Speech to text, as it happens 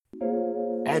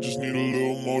I just need a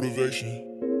little motivation.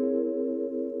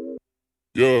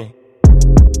 Yeah.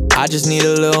 I just need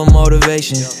a little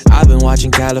motivation. I've been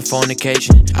watching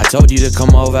Californication. I told you to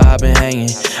come over, I've been hanging.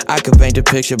 I could paint a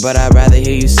picture, but I'd rather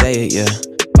hear you say it, yeah.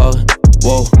 Oh,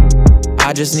 whoa.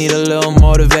 I just need a little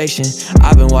motivation.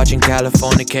 I've been watching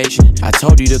Californication. I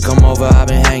told you to come over, I've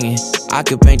been hanging. I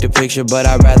could paint a picture, but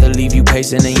I'd rather leave you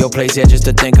pacing in your place, yeah, just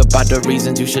to think about the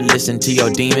reasons you should listen to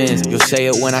your demons. You'll say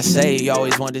it when I say it, you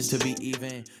always want this to be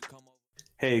even.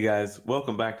 Hey guys,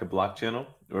 welcome back to Block Channel.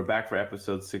 We're back for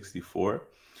episode 64.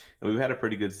 And we've had a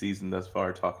pretty good season thus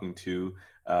far, talking to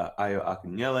Ayo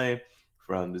Akinyele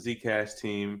from the Zcash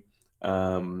team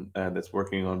that's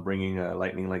working on bringing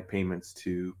Lightning-like payments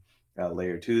to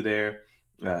Layer 2 there.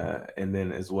 And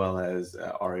then as well as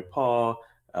Ari Paul,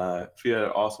 a few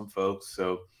other awesome folks.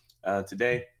 So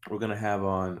today we're going to have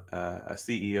on a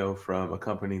CEO from a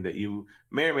company that you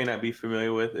may or may not be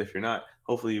familiar with. If you're not,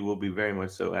 hopefully you will be very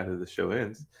much so after the show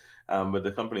ends. But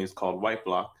the company is called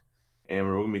Whiteblock. And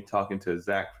we're going to be talking to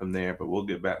Zach from there, but we'll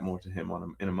get back more to him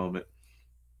in a moment.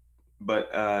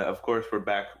 But of course, we're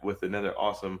back with another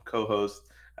awesome co-host,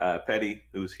 Petty,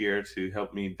 who's here to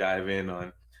help me dive in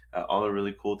on all the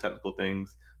really cool technical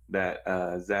things that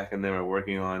Zach and them are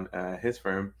working on his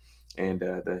firm. And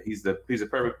he's the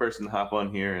perfect person to hop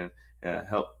on here and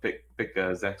help pick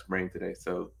Zach's brain today.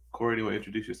 So, Corey, do you want to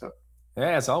introduce yourself?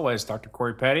 Yeah, as always, Dr.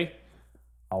 Corey Petty.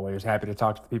 Always happy to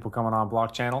talk to the people coming on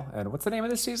Block Channel. And what's the name of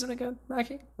this season again,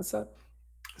 Mackie? What's that?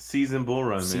 Season Bull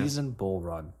Run, man. Season Bull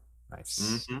Run. Nice.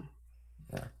 Mm-hmm.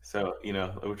 Yeah. So,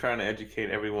 we're trying to educate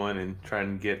everyone and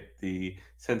trying to get the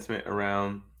sentiment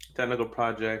around technical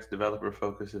projects,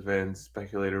 developer-focused events,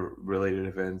 speculator-related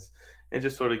events, and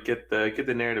just sort of get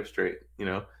the narrative straight.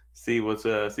 See what's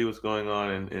going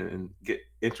on and get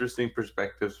interesting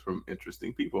perspectives from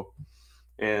interesting people.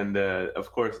 And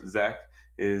of course, Zach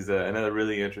is another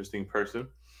really interesting person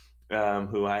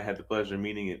who I had the pleasure of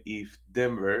meeting at ETH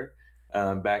Denver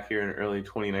back here in early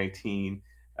 2019.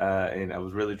 And I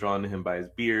was really drawn to him by his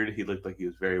beard. He looked like he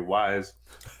was very wise.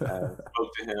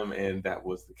 Spoke to him, and that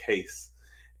was the case.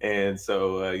 And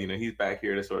so, he's back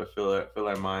here to sort of fill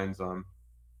our minds on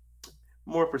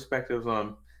more perspectives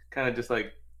on kind of just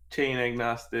like chain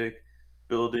agnostic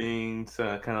building,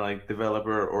 kind of like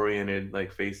developer oriented,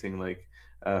 like facing like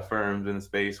firms in the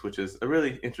space, which is a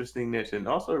really interesting niche and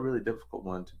also a really difficult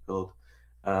one to build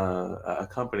a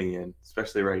company in,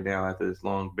 especially right now after this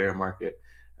long bear market.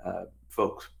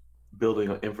 Folks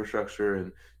building infrastructure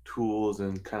and tools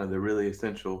and kind of the really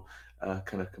essential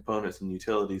kind of components and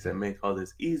utilities that make all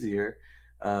this easier.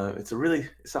 It's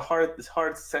a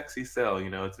hard, sexy sell.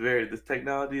 This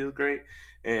technology is great,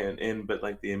 but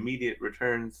like the immediate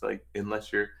returns, like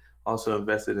unless you're also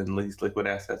invested in least liquid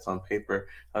assets on paper,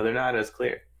 they're not as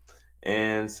clear.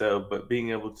 And so, but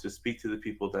being able to speak to the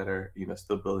people that are,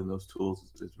 still building those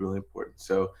tools is really important.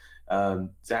 So,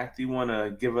 Zach, do you want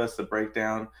to give us a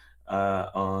breakdown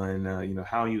on,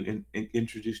 how you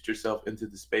introduced yourself into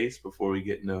the space before we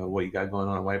get into what you got going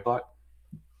on at Whiteblock?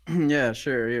 Yeah,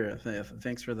 sure. Yeah,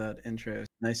 thanks for that intro.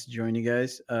 Nice to join you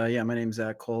guys. My name's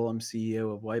Zach Cole. I'm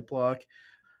CEO of Whiteblock.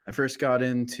 I first got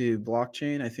into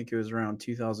blockchain, I think it was around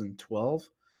 2012,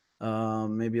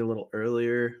 maybe a little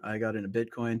earlier. I got into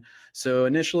Bitcoin. So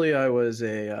initially, I was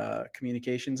a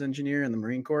communications engineer in the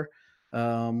Marine Corps.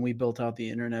 We built out the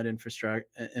internet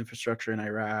infrastructure in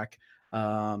Iraq,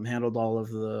 handled all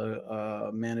of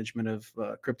the management of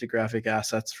cryptographic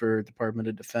assets for Department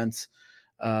of Defense.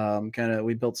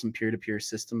 We built some peer-to-peer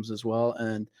systems as well,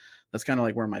 and that's kind of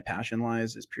like where my passion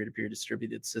lies, is peer-to-peer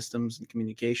distributed systems and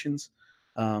communications.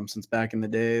 Since back in the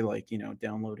day, like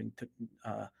downloading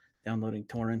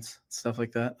torrents, stuff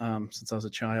like that, since I was a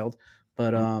child.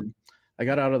 But I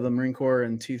got out of the Marine Corps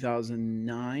in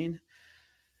 2009,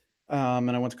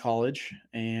 and I went to college,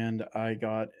 and I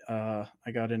got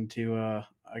into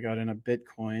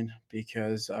Bitcoin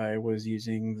because I was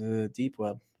using the deep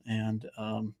web, and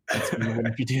that's kind of what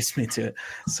introduced me to it.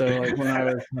 So like when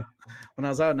I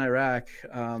was out in Iraq,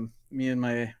 me and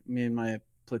my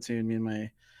platoon, me and my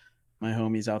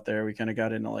homies out there, we kind of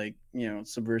got into like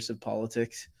subversive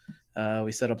politics.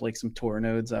 We set up like some Tor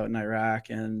nodes out in Iraq,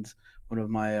 and one of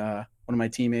my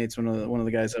teammates, one of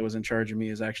the guys that was in charge of me,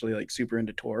 is actually like super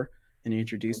into Tor, and he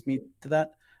introduced me to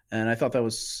that, and I thought that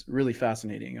was really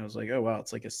fascinating. I was like, oh wow,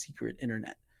 it's like a secret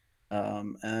internet.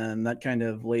 And that kind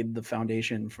of laid the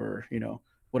foundation for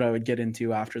what I would get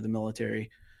into after the military.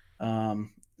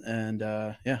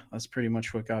 That's pretty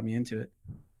much what got me into it.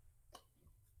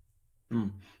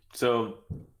 So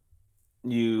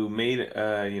you made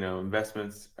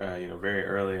investments very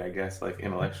early, I guess, like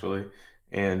intellectually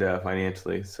and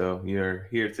financially. So you're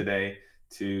here today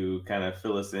to kind of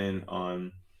fill us in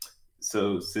on.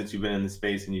 So since you've been in the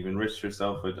space and you've enriched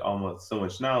yourself with almost so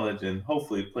much knowledge and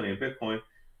hopefully plenty of Bitcoin,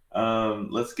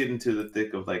 let's get into the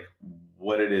thick of like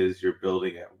what it is you're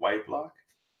building at Whiteblock,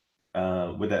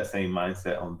 with that same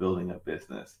mindset on building a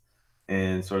business,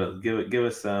 and sort of give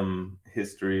us some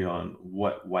history on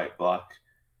what Whiteblock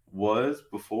was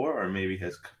before, or maybe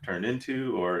has turned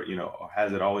into, or or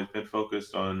has it always been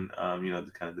focused on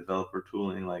the kind of developer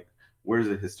tooling? Like, where's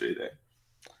the history there?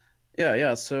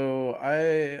 Yeah. So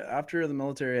after the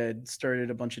military, I started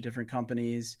a bunch of different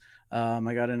companies.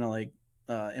 I got into like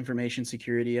information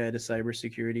security. I had a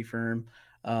cybersecurity firm.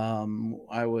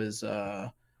 I was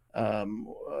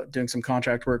doing some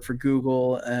contract work for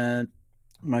Google, and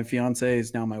my fiance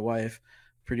is now my wife.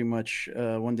 Pretty much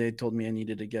one day told me I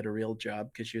needed to get a real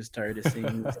job because she was tired of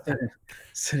seeing me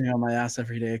sitting on my ass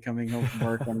every day, coming home from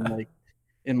work and like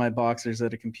in my boxers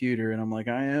at a computer, and I'm like,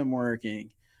 I am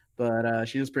working. But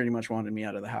she just pretty much wanted me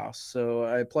out of the house. So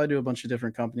I applied to a bunch of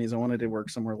different companies. I wanted to work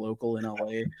somewhere local in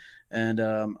LA. And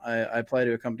I applied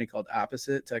to a company called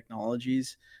Apposite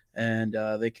Technologies. And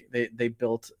they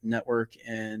built network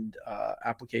and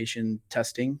application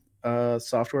testing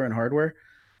software and hardware.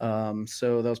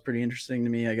 So that was pretty interesting to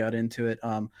me. I got into it.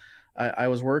 I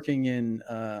was working in,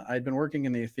 I'd been working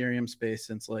in the Ethereum space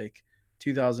since like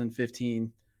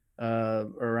 2015,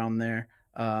 around there,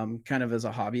 kind of as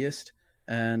a hobbyist.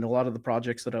 And a lot of the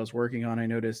projects that I was working on, I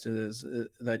noticed is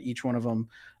that each one of them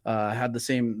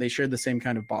they shared the same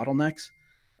kind of bottlenecks.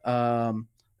 Um,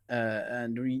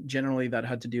 Generally, that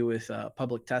had to do with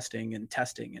public testing and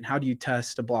testing. And how do you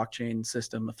test a blockchain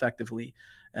system effectively?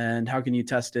 And how can you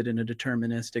test it in a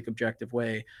deterministic, objective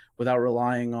way without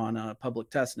relying on a public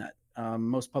test net?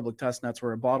 Most public test nets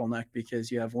were a bottleneck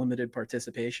because you have limited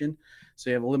participation. So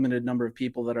you have a limited number of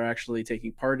people that are actually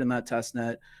taking part in that test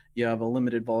net. You have a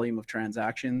limited volume of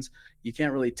transactions. You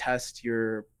can't really test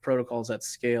your protocols at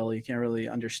scale. You can't really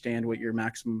understand what your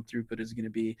maximum throughput is going to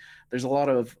be. There's a lot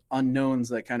of unknowns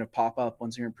that kind of pop up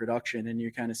once you're in production, and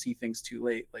you kind of see things too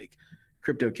late, like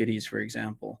CryptoKitties, for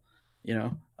example.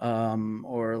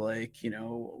 Or like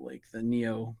like the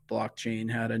Neo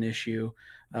blockchain had an issue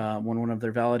when one of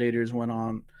their validators went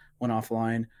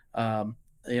offline.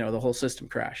 The whole system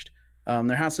crashed.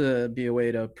 There has to be a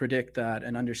way to predict that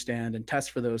and understand and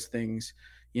test for those things,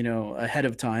 ahead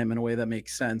of time in a way that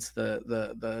makes sense.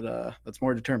 That's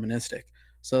more deterministic.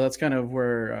 So that's kind of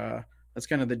where that's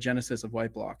kind of the genesis of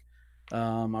Whiteblock.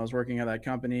 I was working at that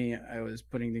company. I was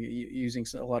using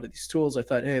a lot of these tools. I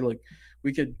thought, hey, look,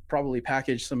 we could probably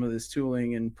package some of this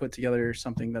tooling and put together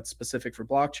something that's specific for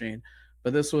blockchain.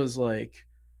 But this was like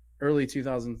early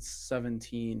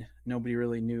 2017. Nobody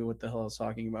really knew what the hell I was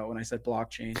talking about when I said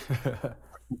blockchain.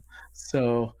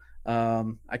 So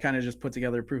I kind of just put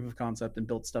together a proof of concept and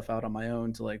built stuff out on my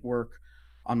own to like work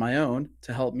on my own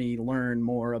to help me learn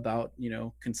more about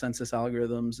consensus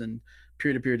algorithms and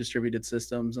peer-to-peer distributed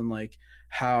systems, and like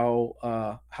how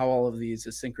all of these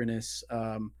asynchronous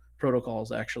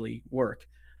protocols actually work.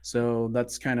 So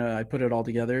that's kind of, I put it all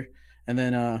together. And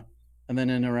then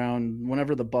in around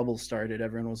whenever the bubble started,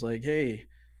 everyone was like, hey,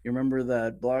 you remember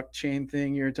that blockchain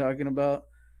thing you were talking about?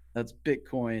 That's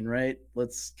Bitcoin, right?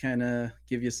 Let's kind of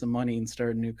give you some money and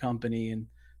start a new company and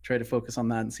try to focus on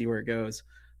that and see where it goes.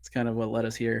 It's kind of what led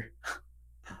us here.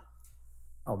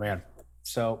 Oh man,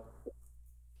 so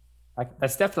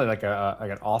that's definitely like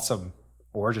an awesome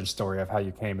origin story of how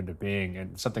you came into being,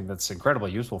 and something that's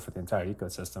incredibly useful for the entire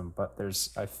ecosystem. But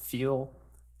I feel,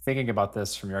 thinking about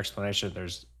this from your explanation,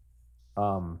 there's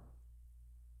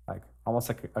like almost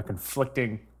like a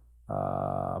conflicting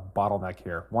bottleneck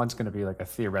here. One's going to be like a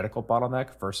theoretical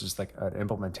bottleneck versus like an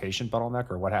implementation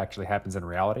bottleneck, or what actually happens in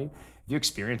reality. Have you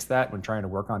experienced that when trying to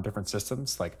work on different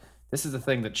systems? Like, this is the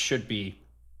thing that should be,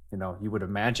 you would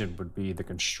imagine would be the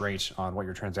constraint on what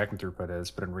your transaction throughput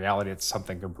is, but in reality, it's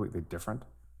something completely different.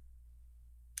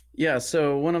 Yeah,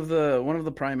 so one of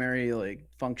the primary like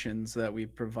functions that we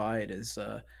provide is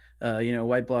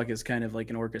Whiteblock is kind of like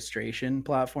an orchestration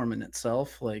platform in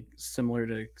itself, like similar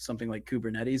to something like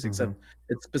Kubernetes, except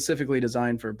it's specifically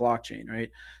designed for blockchain, right?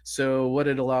 So what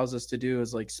it allows us to do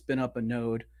is like spin up a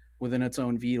node within its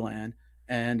own VLAN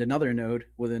and another node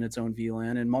within its own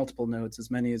VLAN and multiple nodes, as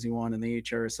many as you want, and they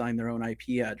each are assigned their own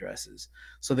IP addresses.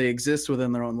 So they exist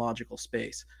within their own logical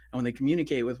space. And when they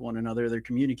communicate with one another, they're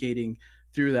communicating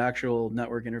through the actual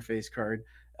network interface card,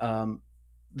 the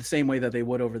same way that they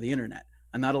would over the internet.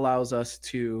 And that allows us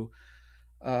to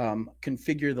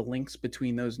configure the links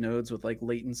between those nodes with like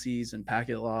latencies and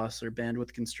packet loss or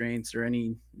bandwidth constraints or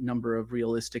any number of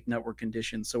realistic network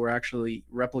conditions. So we're actually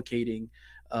replicating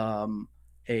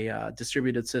a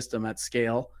distributed system at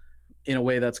scale in a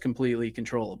way that's completely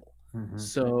controllable.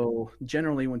 So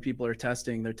generally when people are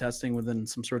testing, they're testing within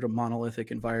some sort of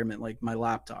monolithic environment like my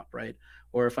laptop, right?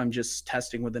 Or if I'm just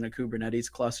testing within a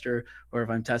Kubernetes cluster, or if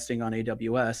I'm testing on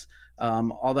AWS,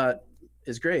 all that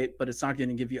is great, but it's not going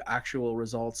to give you actual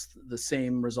results, the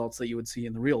same results that you would see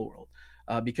in the real world,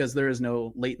 because there is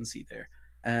no latency there.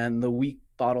 And the weak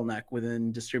bottleneck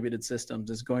within distributed systems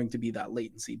is going to be that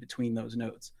latency between those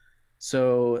nodes.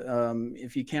 So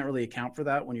if you can't really account for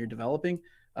that when you're developing,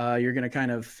 you're going to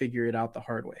kind of figure it out the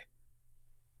hard way.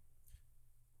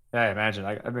 Yeah, I imagine.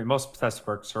 I mean, most test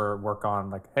work on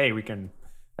like, hey, we can.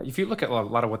 If you look at a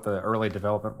lot of what the early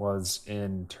development was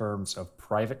in terms of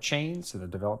private chains and the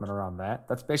development around that,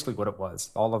 that's basically what it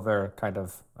was. All of their kind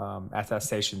of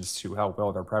attestations to how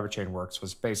well their private chain works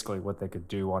was basically what they could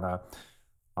do on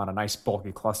a nice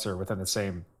bulky cluster within the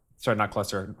same. Sorry, not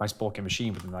cluster, nice bulky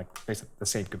machine within like basically the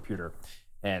same computer,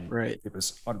 and it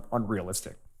was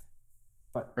unrealistic.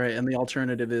 Right. And the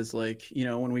alternative is like,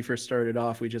 when we first started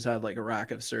off, we just had like a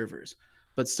rack of servers,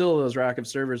 but still those rack of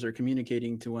servers are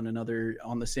communicating to one another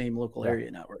on the same local area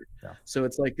network. So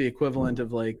it's like the equivalent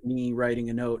of like me writing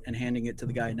a note and handing it to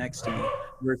the guy next to me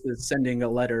versus sending a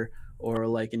letter or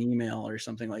like an email or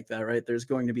something like that, right? There's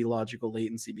going to be logical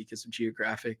latency because of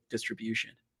geographic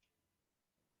distribution.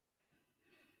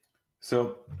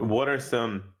 So what are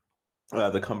some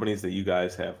the companies that you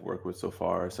guys have worked with so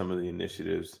far, some of the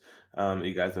initiatives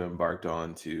you guys have embarked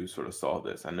on to sort of solve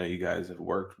this? I know you guys have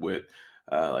worked with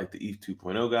like the ETH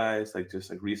 2.0 guys, like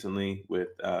just like recently with,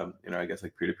 I guess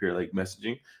like peer-to-peer like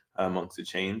messaging amongst the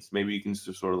chains. Maybe you can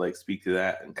just sort of like speak to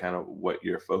that and kind of what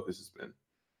your focus has been.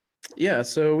 Yeah,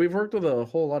 so we've worked with a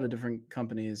whole lot of different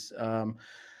companies.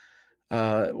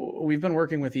 We've been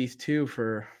working with ETH2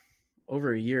 for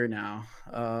over a year now.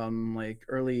 Like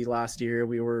early last year,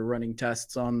 we were running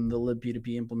tests on the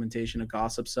libp2p implementation of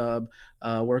Gossip Sub,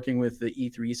 working with the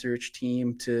ETH research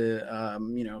team to,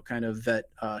 kind of vet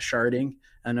sharding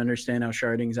and understand how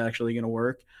sharding is actually going to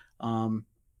work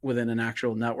within an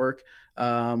actual network.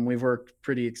 We've worked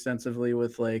pretty extensively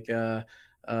with like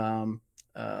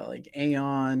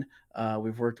Aeon.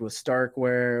 We've worked with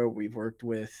Starkware. We've worked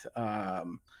with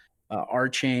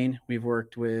Archain. We've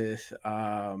worked with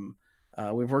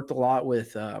we've worked a lot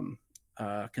with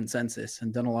Consensus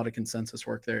and done a lot of consensus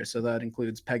work there. So that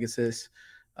includes Pegasus,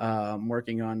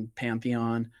 working on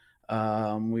Pantheon.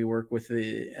 We work with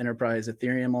the Enterprise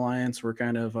Ethereum Alliance. We're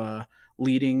kind of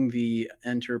leading the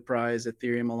Enterprise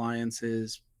Ethereum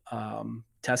Alliance's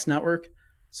test network.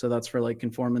 So that's for like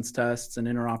conformance tests and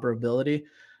interoperability.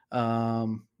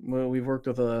 We've worked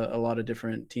with a lot of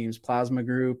different teams, Plasma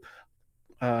Group,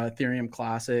 Ethereum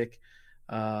Classic,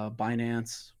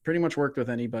 Binance, pretty much worked with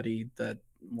anybody that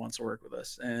wants to work with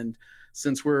us. And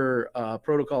since we're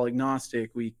protocol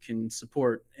agnostic, we can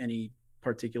support any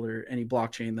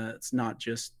blockchain that's not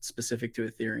just specific to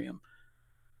Ethereum.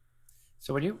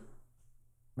 So when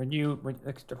I'm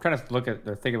trying to look at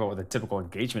or think about what the typical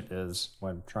engagement is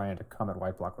when trying to come at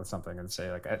Whiteblock with something and say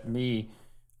like at me,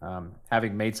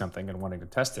 having made something and wanting to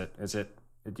test it,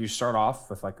 do you start off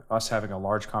with like us having a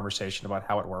large conversation about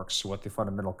how it works, what the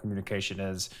fundamental communication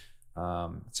is,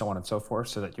 so on and so forth,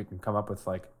 so that you can come up with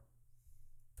like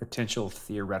potential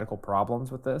theoretical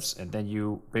problems with this, and then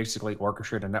you basically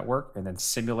orchestrate a network and then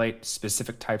simulate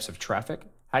specific types of traffic?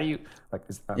 How do you like?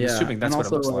 I'm assuming that's what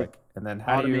it looks like. And then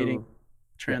how do you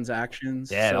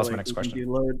transactions? Yeah, so that was like my next question. You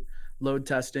can do load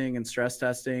testing and stress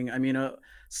testing. I mean,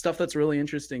 stuff that's really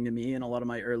interesting to me and a lot of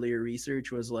my earlier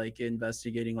research was like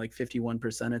investigating like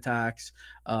 51% attacks,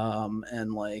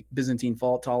 and like Byzantine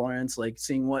fault tolerance, like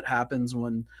seeing what happens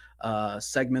when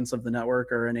segments of the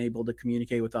network are unable to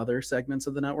communicate with other segments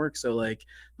of the network. So like,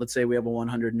 let's say we have a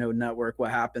 100 node network.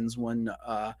 What happens when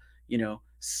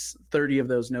 30 of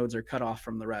those nodes are cut off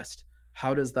from the rest?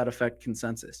 How does that affect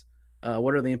consensus?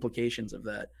 What are the implications of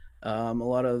that? A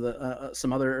lot of the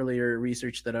some other earlier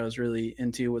research that I was really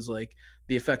into was like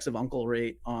the effects of uncle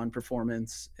rate on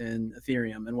performance in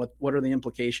Ethereum, and what are the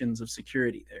implications of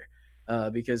security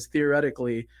there? Because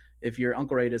theoretically, if your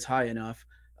uncle rate is high enough,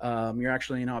 you're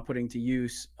actually not putting to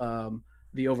use all of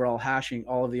the overall hashing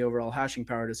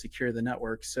power to secure the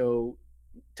network. So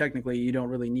technically, you don't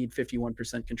really need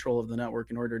 51% control of the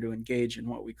network in order to engage in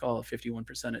what we call a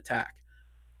 51% attack.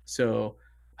 So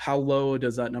how low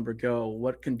does that number go?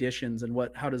 What conditions and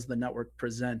how does the network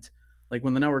present? Like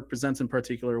when the network presents in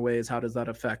particular ways, how does that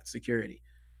affect security?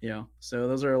 So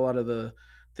those are a lot of the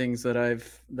things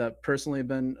that personally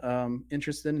been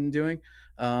interested in doing.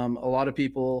 A lot of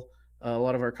people, a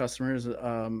lot of our customers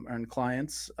and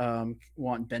clients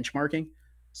want benchmarking.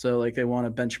 So like they want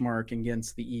to benchmark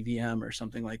against the EVM or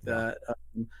something like that.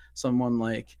 Someone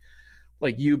like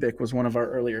like Ubic was one of our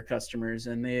earlier customers,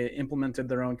 and they implemented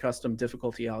their own custom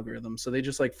difficulty algorithm. So they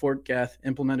just like Fort Geth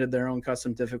implemented their own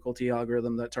custom difficulty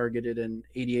algorithm that targeted an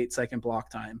 88-second block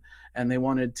time, and they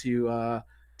wanted to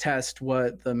test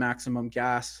what the maximum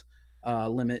gas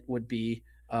limit would be.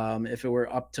 If it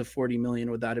were up to 40 million,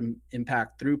 would that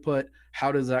impact throughput?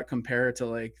 How does that compare to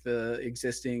like the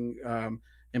existing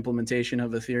implementation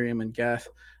of Ethereum and Geth?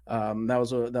 That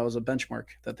was a benchmark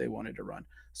that they wanted to run.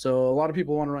 So a lot of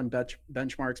people want to run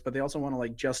benchmarks, but they also want to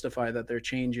like justify that their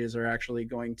changes are actually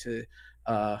going to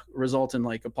result in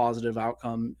like a positive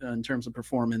outcome in terms of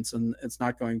performance, and it's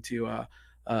not going to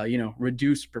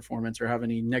reduce performance or have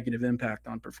any negative impact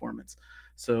on performance.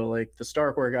 So like the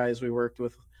Starkware guys we worked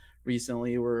with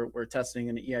recently were testing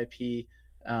an EIP.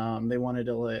 They wanted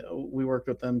to we worked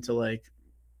with them to like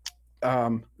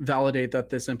validate that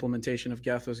this implementation of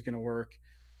Geth was going to work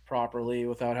properly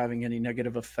without having any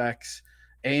negative effects.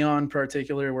 Aeon,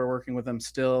 particular, we're working with them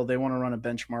still. They want to run a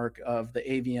benchmark of the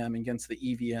AVM against the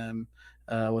EVM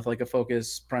with like a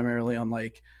focus primarily on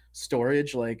like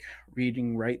storage, like read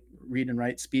and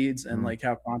write speeds, and like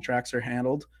how contracts are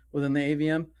handled within the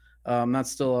AVM.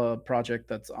 That's still a project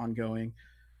that's ongoing.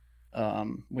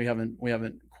 We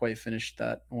haven't quite finished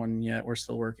that one yet. We're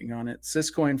still working on it.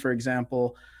 Syscoin, for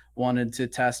example, wanted to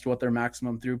test what their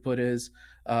maximum throughput is,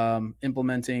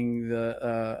 implementing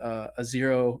a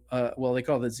zero, they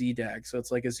call it ZDAG. So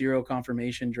it's like a zero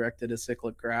confirmation directed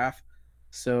acyclic graph.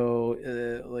 So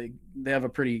like they have a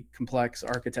pretty complex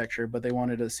architecture, but they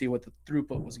wanted to see what the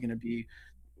throughput was going to be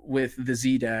with the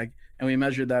ZDAG. And we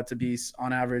measured that to be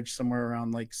on average somewhere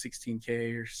around like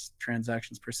 16K or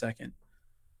transactions per second.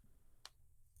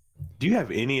 Do you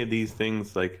have any of these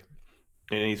things like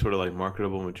in any sort of like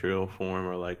marketable material form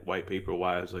or like white paper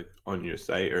wise, like on your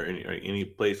site or any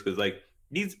place? Because like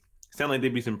these sound like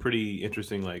they'd be some pretty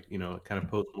interesting, like, you know, kind of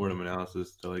post-mortem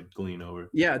analysis to like glean over.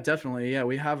 Yeah, definitely. Yeah,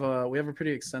 we have a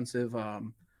pretty extensive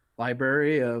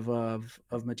library of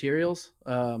materials,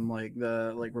 like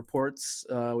reports.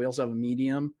 We also have a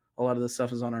Medium. A lot of this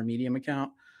stuff is on our Medium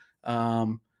account. We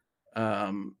have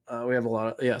a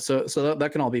lot of, so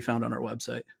that can all be found on our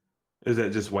website. Is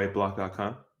that just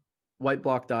whiteblock.com?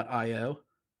 Whiteblock.io.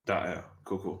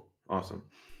 Cool. Awesome.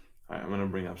 All right, I'm going to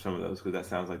bring up some of those because that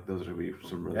sounds like those would be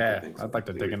some really Yeah, good things. I'd like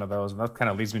to dig into those. And that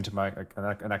kind of leads me to my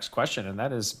next question. And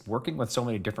that is working with so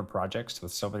many different projects,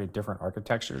 with so many different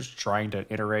architectures, trying to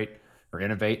iterate or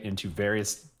innovate into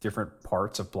various different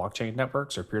parts of blockchain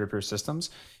networks or peer-to-peer systems.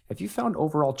 Have you found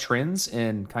overall trends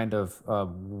in kind of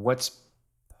what's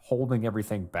holding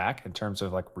everything back in terms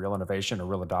of like real innovation or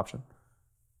real adoption?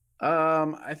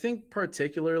 I think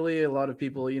particularly a lot of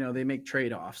people, they make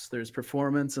trade-offs. There's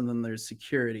performance and then there's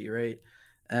security, right?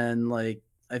 And like,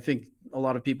 I think a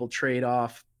lot of people trade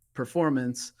off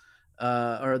performance,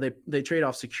 or they trade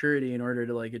off security in order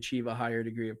to like achieve a higher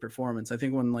degree of performance. I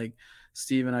think when like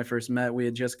Steve and I first met, we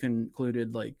had just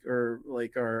concluded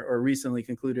recently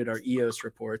concluded our EOS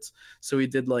reports. So we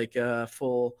did like a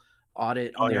full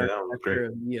audit on the architecture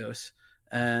of EOS.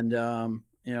 And, I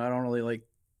don't really like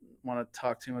want to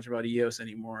talk too much about EOS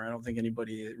anymore. I don't think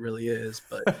anybody really is,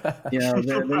 but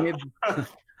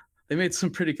they made some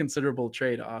pretty considerable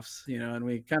trade-offs, and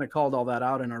we kind of called all that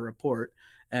out in our report.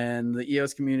 And the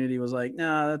EOS community was like,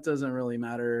 "Nah, that doesn't really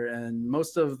matter." And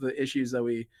most of the issues that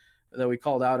we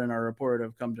called out in our report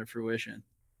have come to fruition.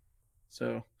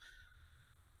 So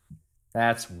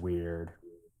that's weird.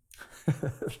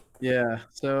 Yeah.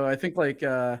 So I think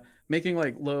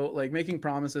making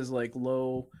promises like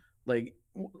low, like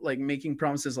making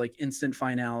promises like instant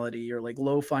finality or like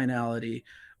low finality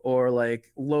or like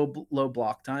low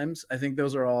block times. I think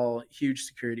those are all huge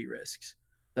security risks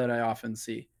that I often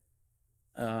see.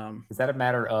 Is that a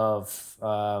matter of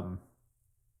the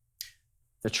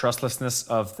trustlessness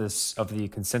of the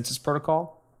consensus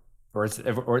protocol, or is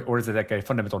it like a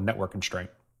fundamental network constraint?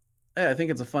 Yeah, I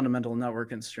think it's a fundamental network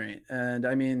constraint, and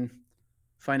I mean,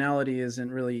 finality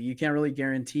isn't really, you can't really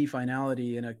guarantee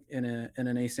finality in an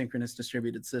asynchronous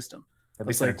distributed system. At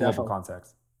least in a global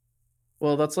context.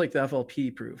 Well, that's like the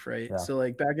FLP proof, right? Yeah. So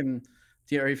like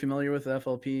are you familiar with the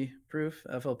FLP proof,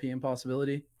 FLP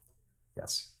impossibility?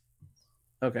 Yes.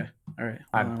 Okay. All right.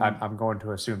 I'm going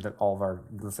to assume that all of our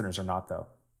listeners are not, though.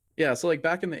 Yeah. So like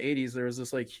back in the 80s, there was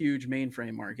this like huge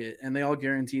mainframe market, and they all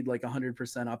guaranteed like 100%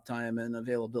 uptime and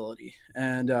availability.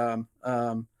 And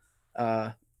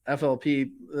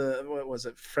FLP, what was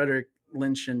it? Frederick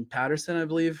Lynch and Patterson, I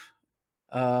believe,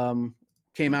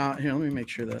 came out. Here, let me make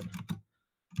sure that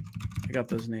I got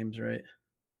those names right.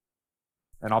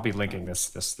 And I'll be linking this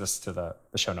to the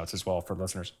show notes as well for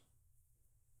listeners.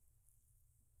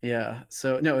 Yeah.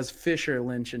 So no, it was Fisher,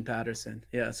 Lynch, and Patterson.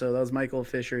 Yeah. So that was Michael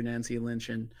Fisher, Nancy Lynch,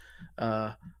 and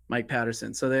uh, Mike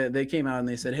Patterson. So they came out and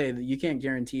they said, hey, you can't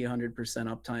guarantee 100%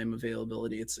 uptime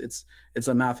availability. It's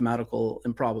a mathematical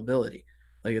improbability.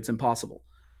 Like it's impossible.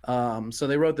 So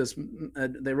they wrote this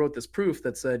proof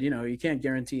that said, you can't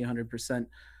guarantee 100%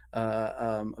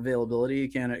 availability. You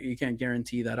can't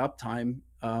guarantee that uptime.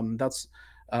 And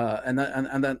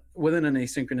that within an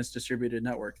asynchronous distributed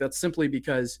network. That's simply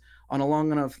because on a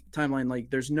long enough timeline, like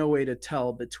there's no way to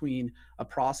tell between a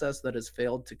process that has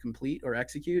failed to complete or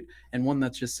execute and one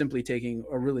that's just simply taking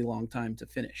a really long time to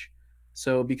finish.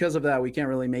 So because of that, we can't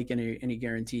really make any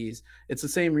guarantees. It's the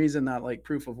same reason that like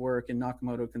proof of work and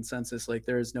Nakamoto consensus, like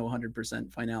there is no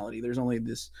 100% finality. There's only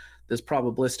this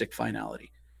probabilistic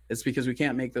finality. It's because we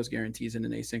can't make those guarantees in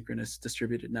an asynchronous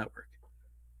distributed network.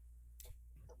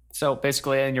 So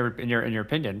basically, in your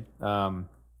opinion,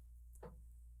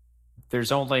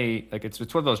 there's only like it's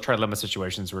one of those trilemma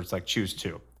situations where it's like choose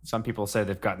two. Some people say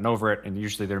they've gotten over it, and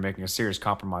usually they're making a serious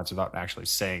compromise without actually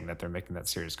saying that they're making that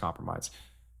serious compromise.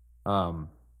 And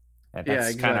Yeah, that's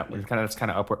exactly. that's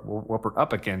kind of up what we're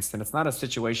up against, and it's not a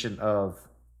situation of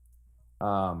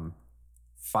um,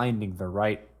 finding the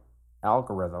right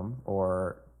algorithm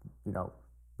or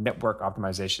network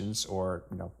optimizations or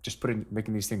just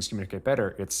making these things communicate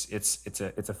better. It's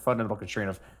a fundamental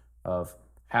constraint of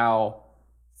how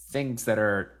things that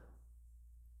are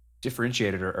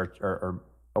differentiated or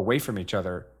away from each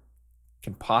other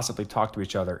can possibly talk to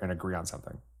each other and agree on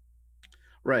something.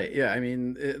 Right. Yeah. I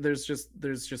mean, there's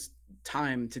just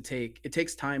time to take. It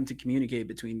takes time to communicate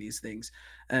between these things,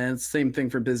 and it's the same thing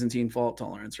for Byzantine fault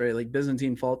tolerance, right? Like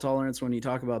Byzantine fault tolerance, when you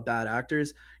talk about bad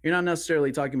actors, you're not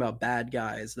necessarily talking about bad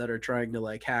guys that are trying to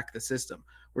like hack the system.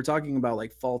 We're talking about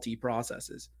like faulty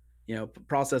processes.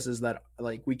 Processes that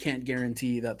like we can't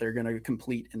guarantee that they're going to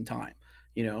complete in time.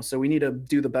 So we need to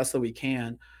do the best that we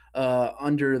can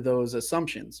under those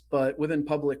assumptions. But within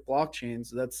public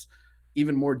blockchains, that's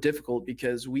even more difficult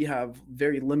because we have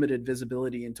very limited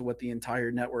visibility into what the entire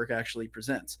network actually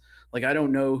presents. Like I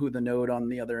don't know who the node on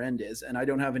the other end is, and I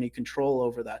don't have any control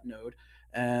over that node,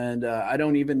 and I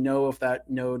don't even know if that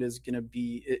node is going to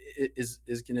be is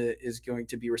going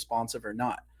to be responsive or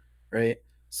not, right?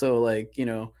 So like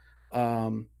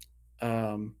um,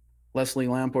 um, Leslie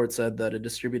Lamport said that a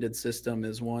distributed system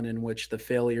is one in which the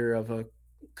failure of a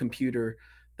computer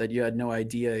that you had no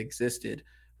idea existed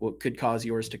what could cause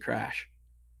yours to crash.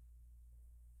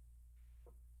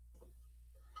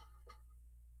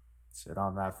 Sit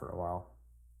on that for a while.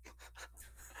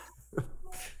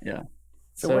 Yeah.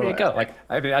 So where do you go? Like,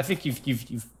 I mean, I think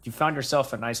you've found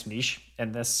yourself a nice niche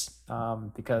in this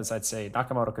because I'd say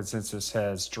Nakamoto consensus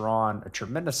has drawn a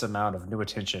tremendous amount of new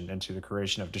attention into the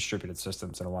creation of distributed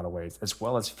systems in a lot of ways, as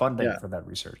well as funding Yeah, for that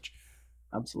research.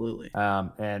 absolutely.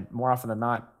 And more often than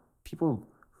not, people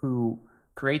who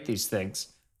create these things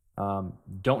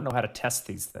don't know how to test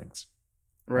these things.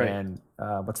 Right. And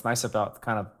what's nice about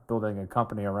kind of building a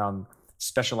company around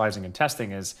specializing in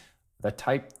testing is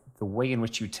the way in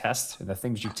which you test and the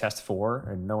things you test for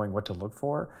and knowing what to look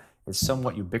for is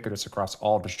somewhat ubiquitous across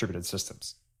all distributed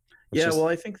systems. Yeah, well,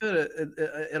 I think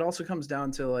that it also comes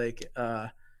down to like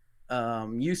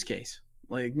use case.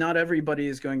 Like not everybody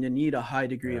is going to need a high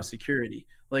degree of security.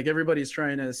 Like everybody's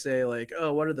trying to say like,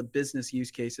 oh, what are the business use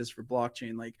cases for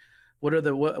blockchain? Like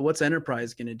what's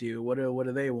enterprise going to do? What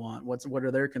do they want? What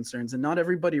are their concerns? And not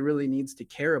everybody really needs to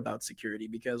care about security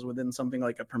because within something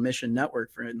like a permission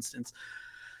network, for instance,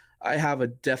 I have a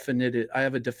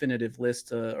definitive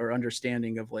list or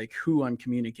understanding of like who I'm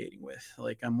communicating with.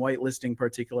 Like I'm whitelisting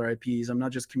particular IPs. I'm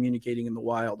not just communicating in the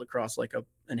wild across like a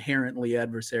inherently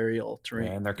adversarial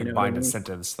terrain. And their combined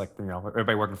incentives, like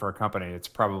everybody working for a company, it's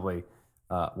probably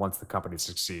once the company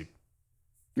succeed.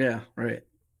 Yeah, right.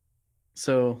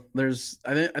 So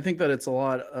I think that it's a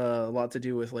lot to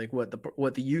do with like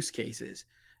what the use case is.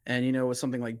 And with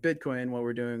something like Bitcoin, what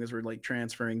we're doing is we're like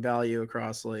transferring value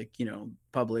across like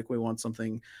public. We want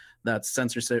something that's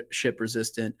censorship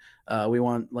resistant. We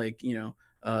want like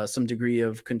some degree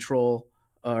of control,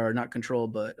 or not control,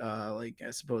 but like I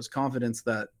suppose confidence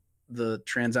that the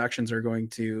transactions are going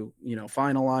to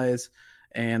finalize,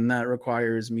 and that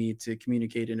requires me to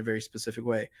communicate in a very specific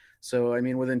way. So I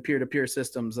mean, within peer-to-peer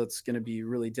systems, that's going to be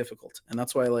really difficult, and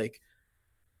that's why like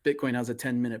Bitcoin has a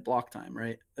 10-minute block time,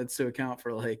 right? That's to account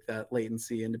for like that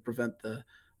latency and to prevent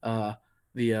uh,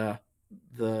 the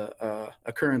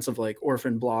occurrence of like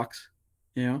orphan blocks,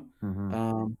 you know.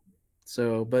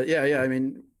 Mm-hmm. But yeah, I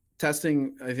mean,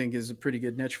 testing I think is a pretty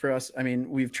good niche for us. I mean,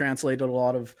 we've translated a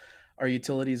lot of our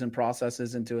utilities and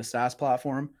processes into a SaaS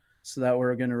platform, so that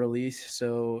we're going to release,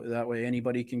 so that way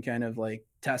anybody can kind of like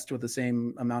test with the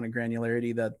same amount of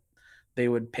granularity that they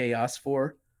would pay us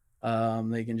for.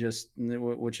 They can just,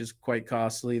 which is quite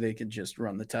costly. They could just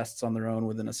run the tests on their own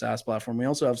within a SaaS platform. We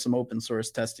also have some open source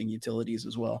testing utilities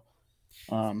as well.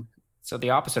 So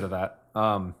the opposite of that,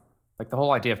 like the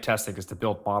whole idea of testing is to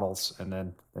build models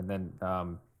and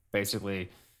then basically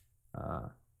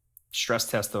stress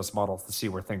test those models to see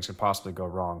where things could possibly go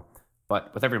wrong.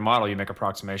 But with every model, you make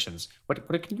approximations. What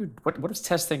does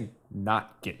testing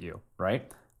not get you,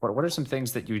 right? What are some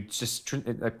things that you just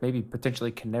maybe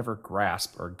potentially can never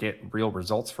grasp or get real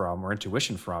results from or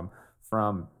intuition from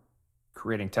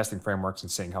creating testing frameworks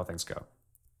and seeing how things go?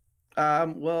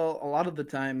 Well, a lot of the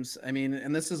times, I mean,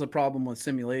 and this is a problem with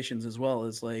simulations as well,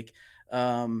 is like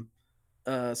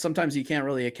sometimes you can't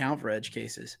really account for edge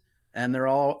cases, and there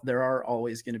are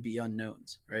always going to be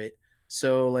unknowns, right?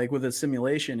 So like with a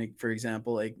simulation, for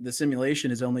example, like the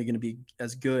simulation is only going to be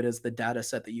as good as the data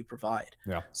set that you provide.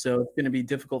 Yeah. So it's going to be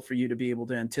difficult for you to be able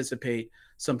to anticipate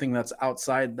something that's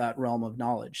outside that realm of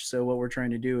knowledge. So what we're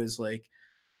trying to do is like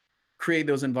create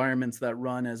those environments that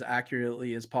run as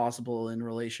accurately as possible in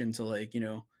relation to like,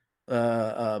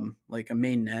 like a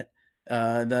main net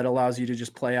that allows you to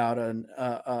just play out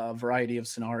a variety of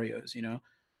scenarios,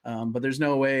 but there's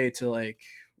no way to like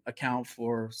account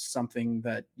for something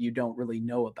that you don't really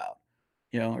know about,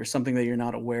 or something that you're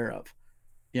not aware of,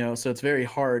 so it's very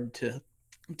hard to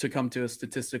come to a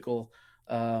statistical,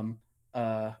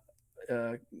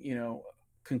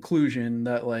 conclusion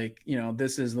that like,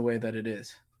 this is the way that it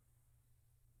is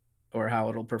or how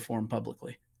it'll perform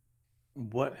publicly.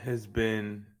 What has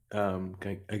been,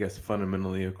 I guess,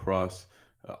 fundamentally across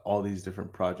all these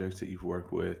different projects that you've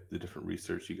worked with, the different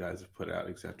research you guys have put out,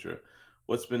 etc.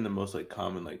 What's been the most like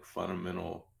common, like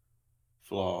fundamental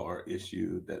flaw or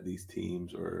issue that these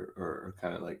teams or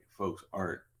kind of like folks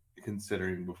aren't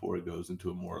considering before it goes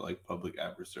into a more like public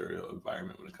adversarial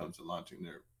environment when it comes to launching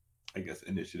their, I guess,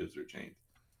 initiatives or change?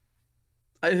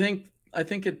 I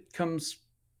think it comes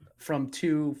from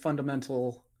two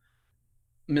fundamental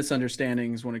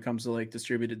misunderstandings when it comes to like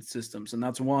distributed systems, and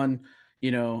that's one,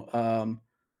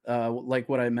 like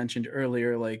what I mentioned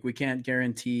earlier, like we can't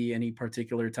guarantee any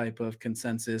particular type of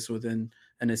consensus within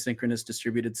an asynchronous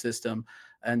distributed system,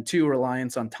 and two,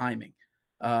 reliance on timing.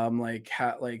 Like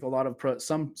a lot of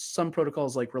some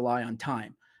protocols like rely on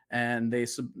time, and they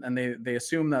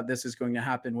assume that this is going to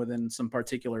happen within some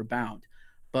particular bound.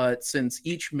 But since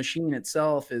each machine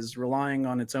itself is relying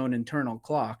on its own internal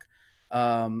clock,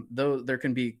 though there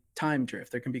can be time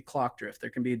drift, there can be clock drift, there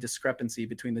can be a discrepancy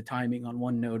between the timing on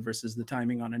one node versus the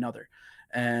timing on another.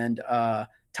 And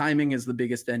timing is the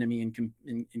biggest enemy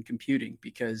in computing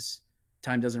because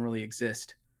time doesn't really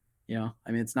exist.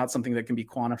 I mean, it's not something that can be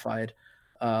quantified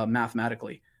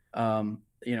mathematically, in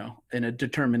a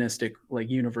deterministic, like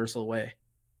universal way.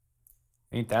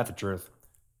 Ain't that the truth?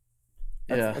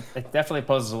 Yeah, it definitely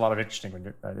poses a lot of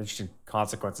interesting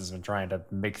consequences when trying to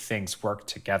make things work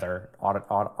together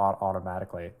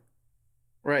automatically.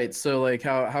 right. So like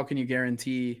how can you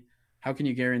guarantee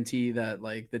that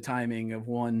like the timing of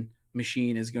one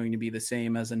machine is going to be the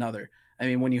same as another? I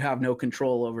mean, when you have no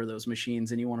control over those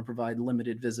machines and you want to provide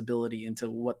limited visibility into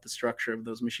what the structure of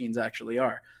those machines actually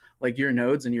are, like your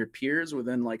nodes and your peers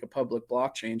within like a public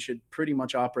blockchain should pretty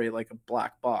much operate like a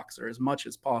black box or as much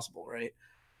as possible, right?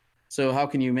 So how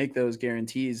can you make those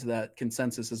guarantees that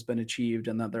consensus has been achieved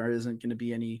and that there isn't going to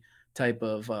be any type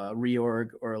of reorg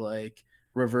or like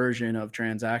reversion of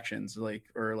transactions,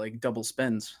 or like double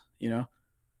spends, In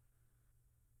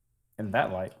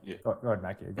that light, Yeah. go ahead,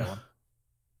 Mackie, go on.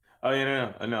 Oh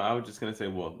yeah, no. I was just gonna say,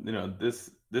 well, this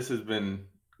has been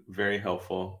very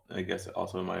helpful. I guess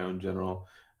also in my own general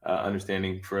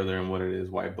understanding further in what it is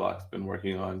Whiteblock's been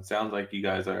working on. Sounds like you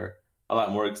guys are a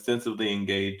lot more extensively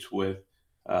engaged with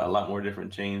a lot more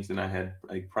different chains than I had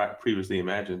like previously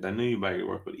imagined. I knew about your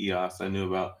work with EOS. I knew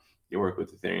about your work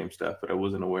with Ethereum stuff, but I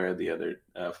wasn't aware of the other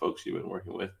folks you've been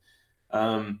working with.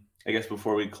 I guess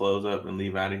before we close up and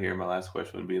leave out of here, my last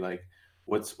question would be like,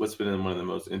 what's been one of the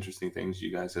most interesting things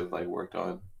you guys have like worked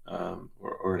on,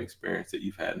 or an experience that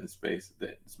you've had in the space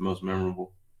that's most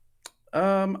memorable?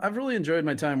 I've really enjoyed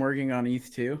my time working on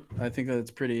ETH2. I think that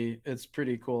it's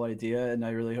pretty cool idea, and I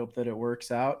really hope that it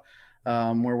works out.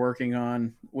 We're working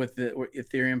on with the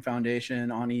Ethereum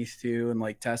Foundation on ETH2 and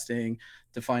like testing,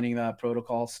 defining that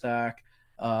protocol stack.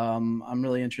 I'm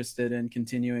really interested in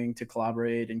continuing to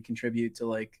collaborate and contribute to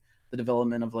like the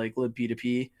development of like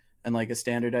libp2p and like a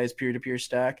standardized peer-to-peer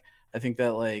stack. I think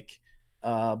that like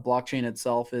blockchain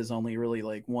itself is only really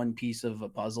like one piece of a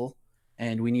puzzle,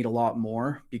 and we need a lot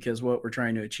more because what we're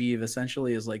trying to achieve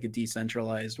essentially is like a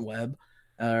decentralized web,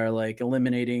 or like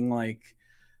eliminating like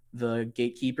the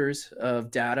gatekeepers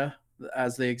of data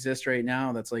as they exist right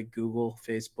now. That's like Google,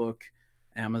 Facebook,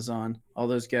 Amazon, all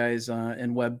those guys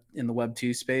in the Web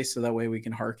 2 space. So that way we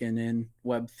can harken in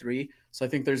Web 3. So I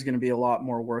think there's going to be a lot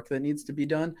more work that needs to be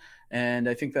done. And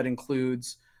I think that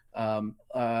includes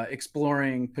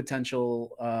exploring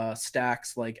potential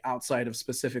stacks like outside of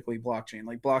specifically blockchain.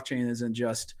 Like blockchain isn't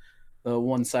just the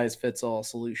one size fits all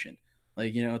solution.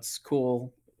 Like, it's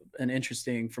cool and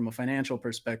interesting from a financial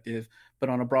perspective, but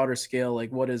on a broader scale,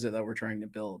 like what is it that we're trying to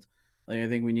build? Like, I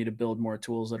think we need to build more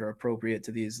tools that are appropriate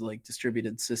to these like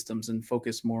distributed systems and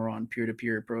focus more on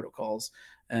peer-to-peer protocols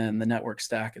and the network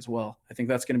stack as well. I think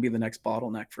that's going to be the next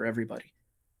bottleneck for everybody.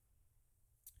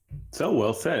 So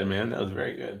well said, man. That was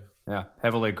very good. Yeah,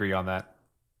 heavily agree on that.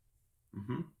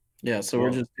 Mm-hmm. Yeah, so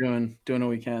we're just doing what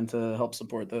we can to help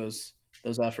support those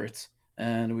efforts,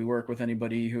 and we work with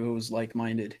anybody who's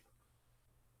like-minded.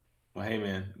 Well, hey,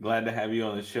 man, glad to have you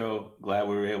on the show. Glad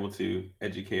we were able to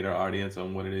educate our audience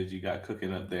on what it is you got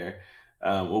cooking up there.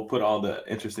 We'll put all the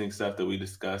interesting stuff that we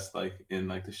discussed, like in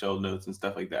like the show notes and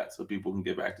stuff like that, so people can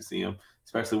get back to see them,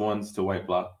 especially ones to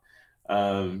Whiteblock.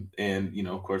 And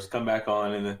of course, come back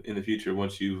on in the future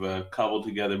once you've cobbled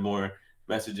together more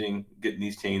messaging, getting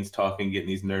these chains talking, getting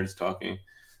these nerds talking.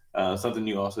 Something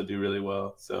you also do really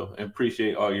well. So I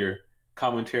appreciate all your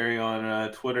commentary on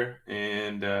Twitter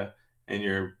and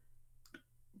your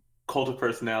cult of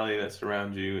personality that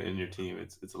surrounds you and your team.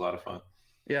 It's a lot of fun.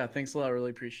 Yeah, thanks a lot.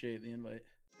 Really appreciate the invite.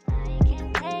 I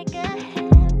can take a